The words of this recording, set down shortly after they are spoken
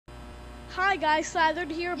Hi guys, Slathered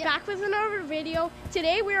here, back with another video.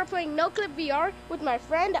 Today we are playing noclip VR with my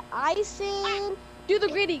friend Ison. Do the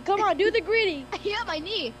greedy, come on, do the greedy. I hit my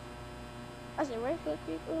knee. I said right foot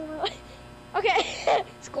creep. Okay,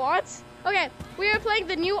 squats. Okay, we are playing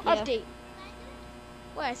the new update.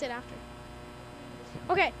 What I said after.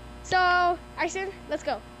 Okay, so Ison, let's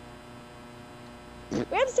go. We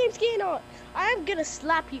have the same skin on. I'm gonna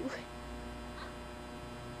slap you.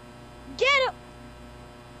 Get up.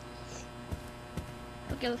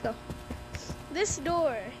 Okay, let's go. This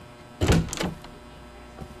door.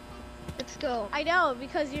 Let's go. I know,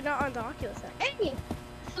 because you're not on the Oculus. Hey,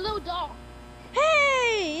 hello, dog.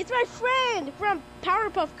 Hey, it's my friend from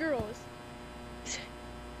Powerpuff Girls.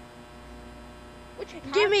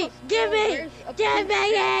 Give me it! Give me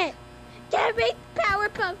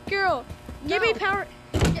Powerpuff Girl! Give me Power...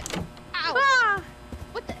 Ow! Ah!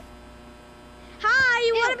 What the? Hi,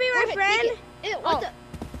 you want to be my friend? Ew, what the?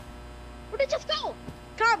 Where did it just go?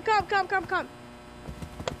 Come. Where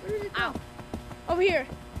did it go? Ow. Over here.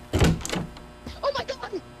 Oh my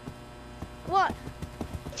god! What?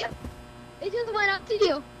 It just went up to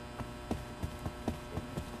you.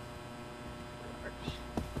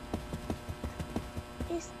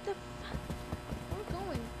 Is the... Where am I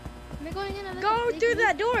going? Am I going in? Go through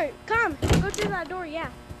that door. Come. Go through that door, yeah.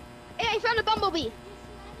 Hey, I found a bumblebee.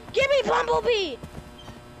 Give me Bumblebee!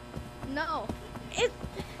 No.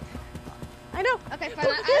 I know. Okay, fine.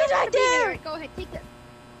 He's right there. Go ahead, take that.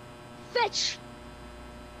 Fetch.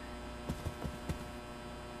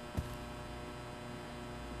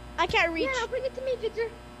 I can't reach. Yeah, bring it to me, Victor.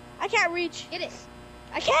 I can't reach. Get it.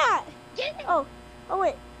 I can't. Get it. Oh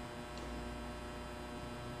wait.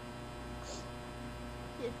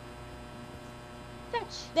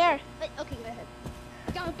 Fetch. There. Okay, go ahead.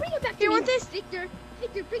 Go, bring it back to You me. want this? Victor,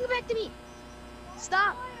 bring it back to me.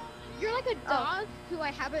 Stop. You're like a dog who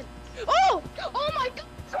I haven't. Oh! Oh my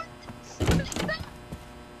god!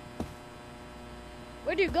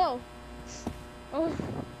 Where do you go? Oh.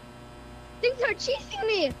 Things are chasing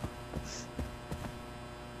me.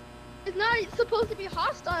 It's not supposed to be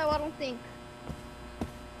hostile, I don't think.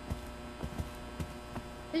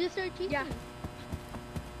 They just started chasing me.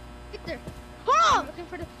 Victor. Oh! I'm looking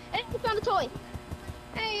for the. Hey, I found a toy.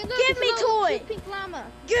 Hey, look, Give me it's a little toy. Pink llama.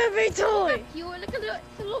 Give me toy. You look at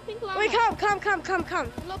it's a little pink llama. Wait, come. A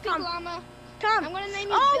little pink llama. Come. I'm gonna name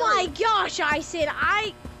you Oh Billy. my gosh, I said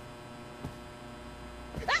Ah!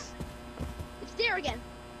 It's there again.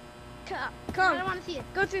 Come. I don't want to see it.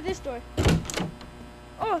 Go through this door.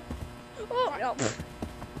 Oh. No.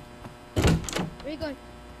 Where are you going?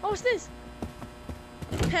 Oh, what's this?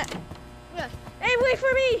 Yeah. Hey, wait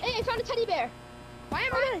for me. Hey, I found a teddy bear. Why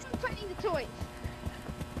am I finding the toys?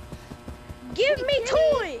 Give me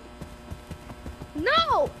toy.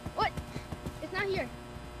 No! What? It's not here.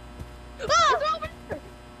 Oh! It's over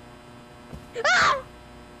there. Ah!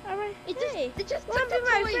 All right. It just Want took to the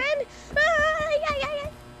be my toys. friend? Yeah.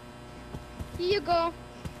 Here you go.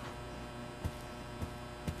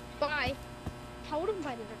 Bye. How would have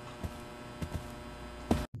invited her?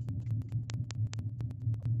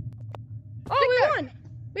 Oh,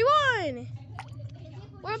 we won!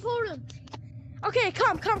 We're important. Okay,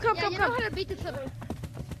 come. You know how to beat this level. You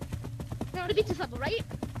know how to beat this level, right?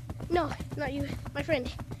 No, not you, my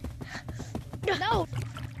friend. No.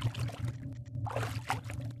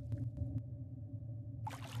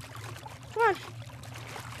 Come on.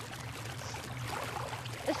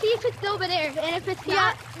 Let's see if it's over there, and if it's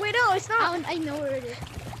not, Wait, no, it's not. I know where it is.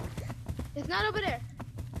 It's not over there.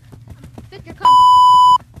 Victor, come.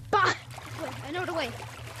 Bah. Wait, I know the way.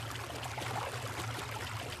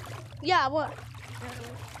 Yeah, what?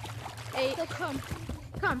 Hey, So come.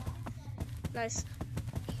 nice.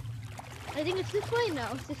 I think it's this way. No,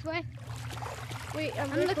 it's this way. Wait, I'm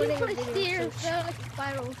looking for the video, stairs. so- They're like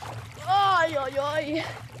spirals. Ay.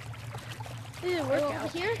 This is a Go workout.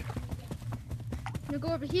 over here. I'm gonna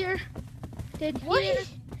go over here. Then What? here.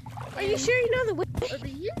 Are you sure you know the way? Over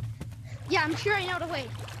here? Yeah, I'm sure I know the way.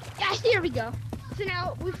 Yeah, here we go. So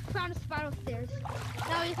now we've found a spiral stairs.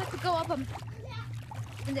 Now we just have to go up them.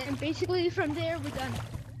 And then basically from there we're done.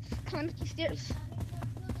 Just climb up these stairs.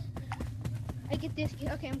 I get this.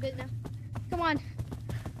 Okay, I'm good now. Come on.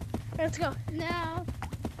 Let's go. Now.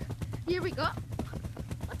 Here we go.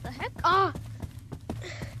 What the heck? Ah.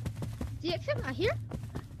 The exit not here?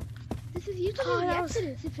 This is usually Oh, the that was- exit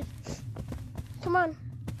is if it's Come on.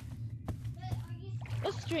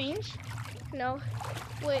 that's strange. No.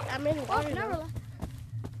 Wait, I'm in Oh, water never now. mind.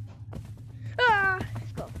 Ah.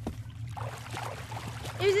 Let's go.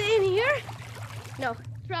 Is it in here? No.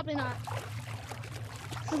 Probably not.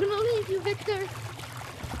 We're gonna leave you, Victor.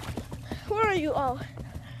 Where are you? Oh.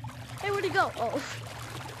 Hey, where'd he go? Oh.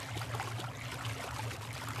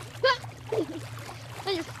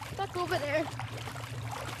 I just stuck over there.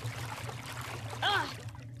 Ah.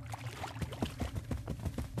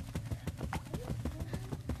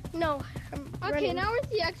 No. I'm Okay, running. now where's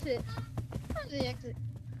the exit? Where's the exit?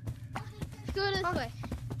 Let's go this way.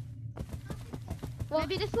 Well,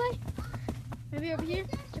 Maybe this way? Maybe over here?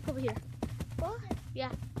 Let's check over here. what? Yeah.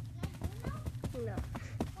 No.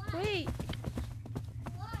 Wait.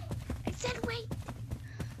 I said wait.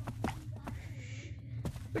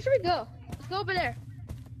 Where should we go? Let's go over there.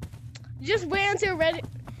 Just wait until ready.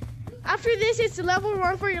 After this, it's level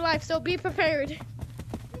 1 for your life, so be prepared.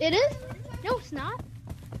 It is? No, it's not.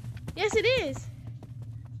 Yes, it is.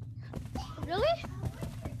 Really?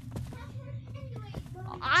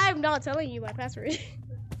 I'm not telling you my password.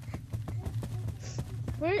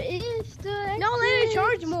 Where is the exit? No, let it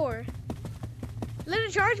charge more. Let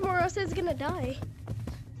it charge more, or else it's gonna die.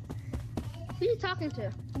 Who are you talking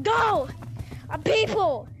to? Go!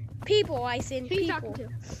 People! People, I said Who are you people. talking to?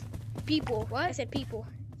 People. What? I said people.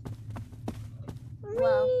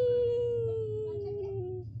 Wow.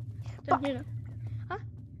 Don't hear them. Huh?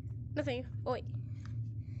 Nothing. Oh, wait.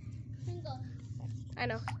 I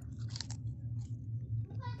know.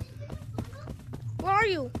 Where are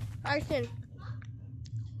you? Arson.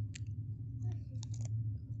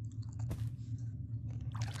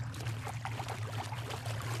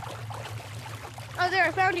 Oh, there,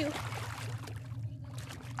 I found you.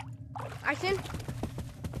 Arson?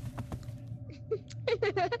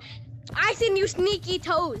 Arson, you sneaky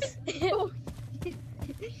toes.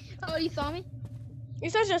 Oh, you saw me?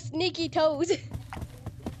 You're such a sneaky toes.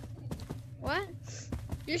 What?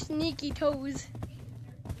 You're sneaky toes.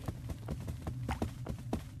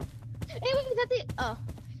 Hey, wait, is that the... Oh.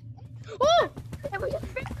 Oh! Hey, we just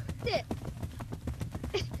missed it.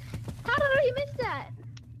 How did we miss that?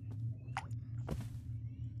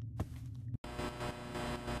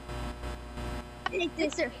 I hate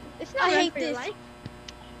this. It's not I run hate for your this. life.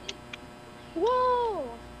 Whoa!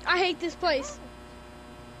 I hate this place.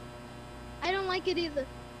 I don't like it either.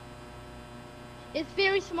 It's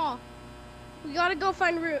very small. We gotta go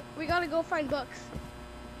find root. We gotta go find books.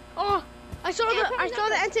 Oh! I saw Yeah, I saw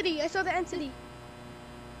the entity. I saw the entity.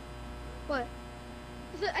 What?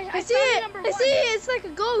 I see it. I see it. It's like a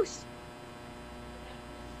ghost.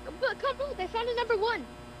 But come look, I found a number 1.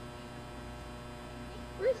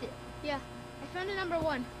 Where is it? Yeah. I found a number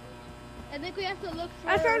 1. I think we have to look for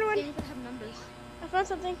I found one. things that have numbers. I found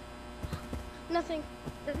something. Nothing.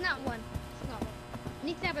 There's not one. It's not one. It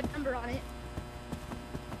needs to have a number on it.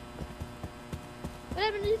 What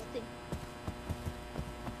happened to this thing?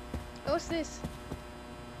 What's this?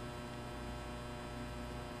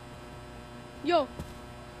 Yo.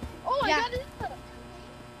 Oh, Yeah. I got it.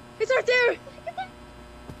 It's right there.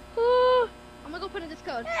 Oh. I'm gonna go put in this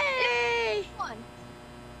code. Hey. It's 1.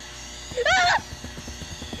 Ah!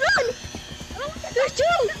 Run! There's 2.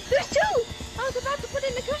 There's 2. I was about to put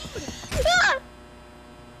in the code. Ah!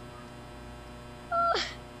 Ah.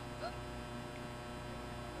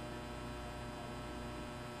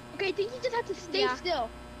 Okay, I think you just have to stay Yeah. still.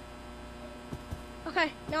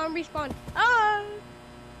 Okay, now I'm respawned. Ah!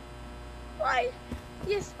 Why?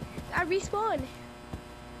 Yes, I respawned.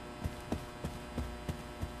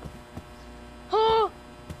 Oh!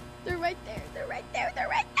 They're right there. They're right there. They're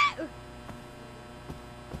right there.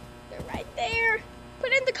 They're right there.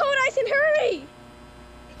 Put in the code, Ison. Hurry!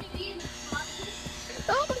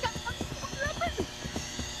 Oh my god.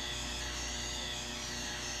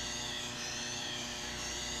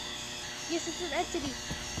 Yes, it's an entity.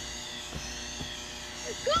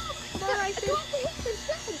 Go! Come on, Ison. Go,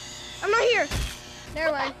 go. I'm not here.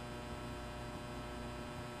 Never mind.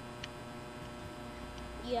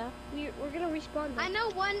 Yeah, we're gonna respawn. I know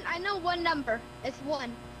one number. It's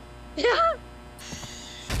 1. Yeah.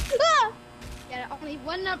 Ah! Yeah, only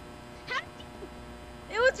one number. How did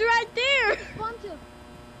you It was right there. want to?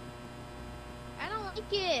 I don't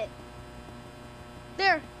like it.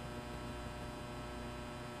 There.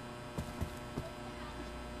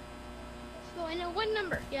 So I know one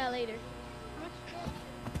number. Yeah, later.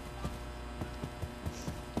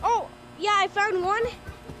 Oh, yeah, I found 1.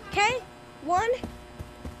 Okay, 1.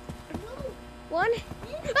 1.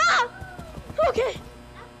 Ah! Okay.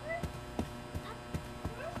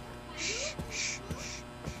 Shh, shh, shh.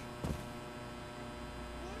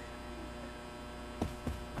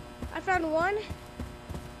 I found 1.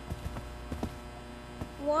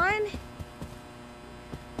 1.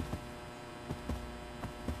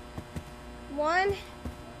 1.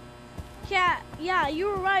 Yeah, you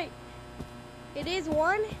were right. It is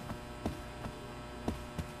 1.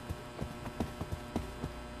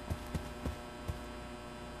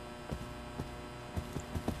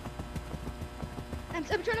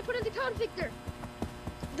 I'm trying to put in the code, Victor.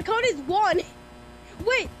 The code is 1.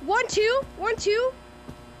 Wait, 1, 2, 1, 2.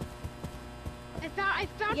 I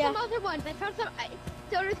found some other ones. I found some.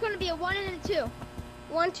 So there's going to be a 1 and a 2.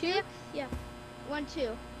 1, 2. 6. Yeah. 1, 2. Is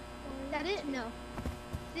that it? No.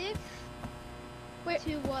 6. Wait.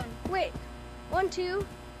 2, 1. Wait. 1, 2.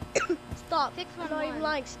 Stop. 6, 1, I'm not 1. even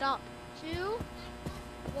lying. Stop. 2,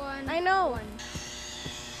 1. I know. 1.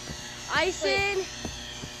 Ison.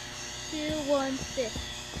 2, 1, 6.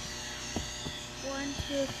 1,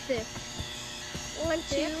 2, 6. 1,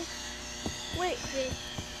 2. Wait. 6.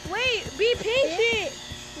 Wait. Be patient.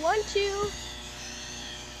 1, 2.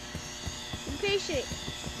 Be patient.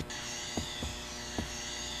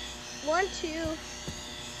 1, 2.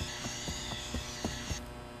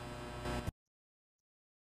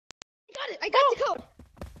 I got the code.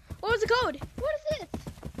 What was the code? What is this?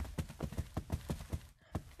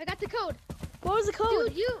 I got the code. What was the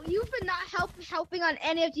code? Dude, you've been not helping on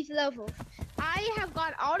any of these levels. I have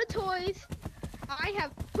got all the toys. I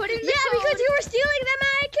have put in the code. Because you were stealing them and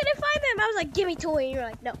I couldn't find them. I was like, give me toy. And you're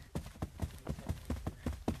like, no.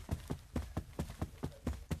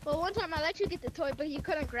 Well, one time I let you get the toy, but you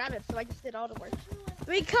couldn't grab it, so I just did all the work.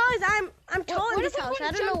 Because I'm tall in this house.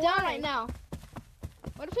 I don't know why. Right now?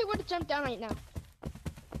 What if we were to jump down right now?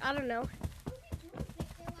 I don't know.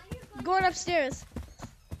 Going upstairs.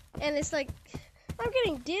 And it's like, I'm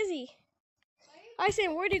getting dizzy.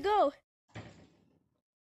 Ison, where'd you go?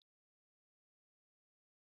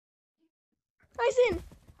 Ison,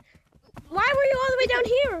 why were you all the way down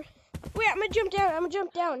here? Wait, I'm gonna jump down. I'm gonna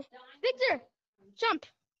jump down. Victor, jump.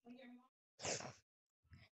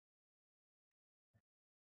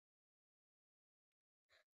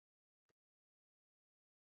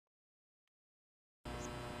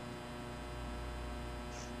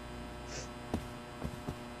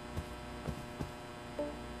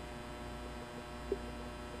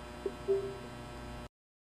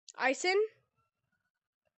 Ison?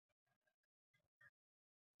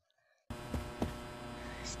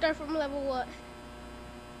 Start from level what?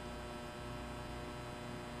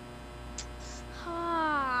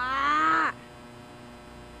 Ah.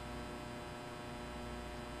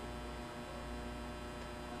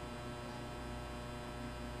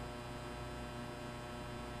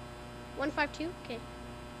 One, 5, 2? Okay.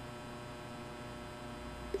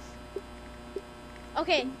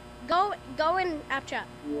 Okay, go in app chat.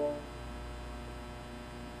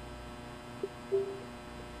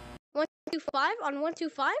 125 on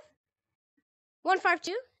 125?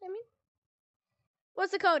 152, I mean.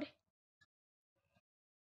 What's the code?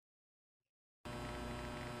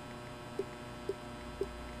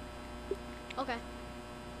 Okay.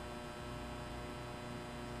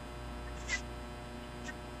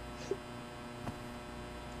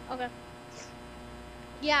 Okay.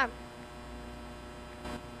 Yeah.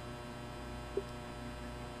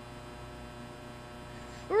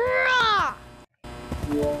 Rah!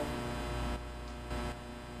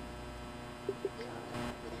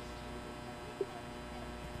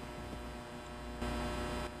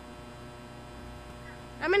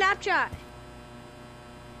 I'm in app chat.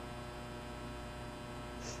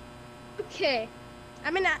 Okay.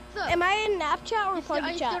 I'm in am I in app chat or party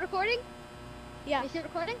Are you chat? still recording? Yeah. Are you still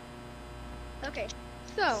recording? Okay.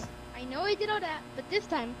 So, I know I did all that, but this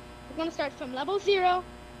time, we're going to start from level 0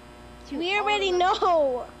 to We already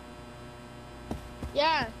know.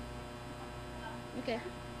 Yeah. Okay.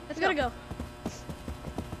 Let's Gotta go.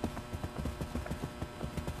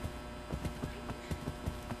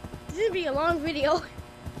 This is gonna be a long video.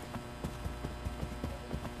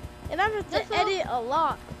 And I'm gonna have to edit a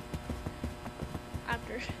lot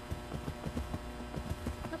after.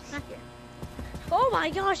 That's not here. Oh my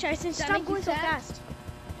gosh, Ison, stop make you going so sad? fast.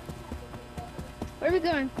 Where are we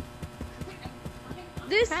going?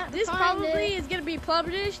 This Find probably it. is gonna be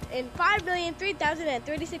published in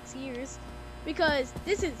 5,003,036 years because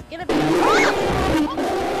this is gonna be.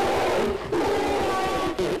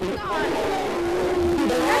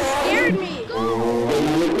 That scared me.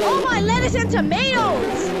 Oh my lettuce and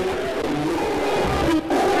tomatoes!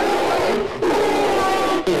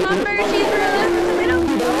 Hamburger cheeseburger, lettuce and tomato.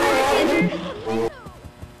 Hamburger cheeseburger.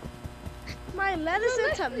 My lettuce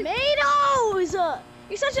and tomatoes!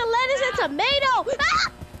 You're such a lettuce and tomato!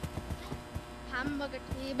 Ah! Hamburger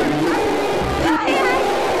cheeseburger.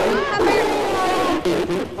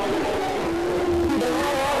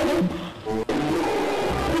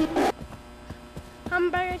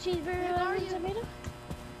 Hamburger cheeseburger, lettuce and tomato.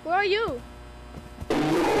 Where are you?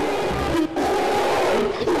 Hamburger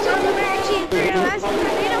cheeseburger, lettuce and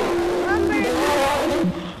tomato. Hamburger.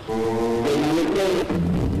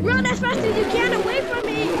 Run as fast as you can away from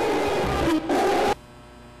me!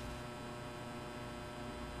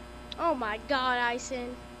 my God,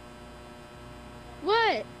 Ison.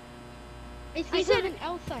 What? I said- said an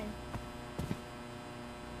L sign.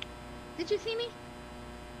 Did you see me?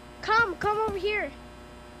 Come over here.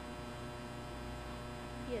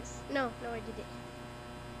 Yes. No, I didn't.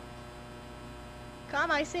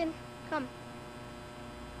 Come, Ison. Come.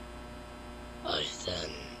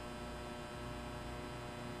 Ison.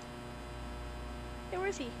 Hey, where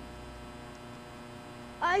is he?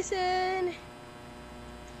 Ison.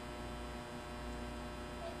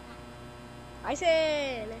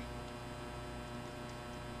 Ison.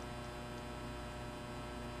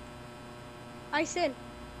 Ison.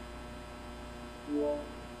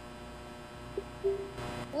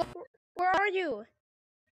 Where are you?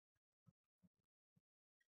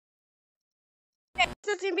 Okay,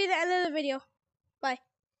 this is gonna be the end of the video. Bye.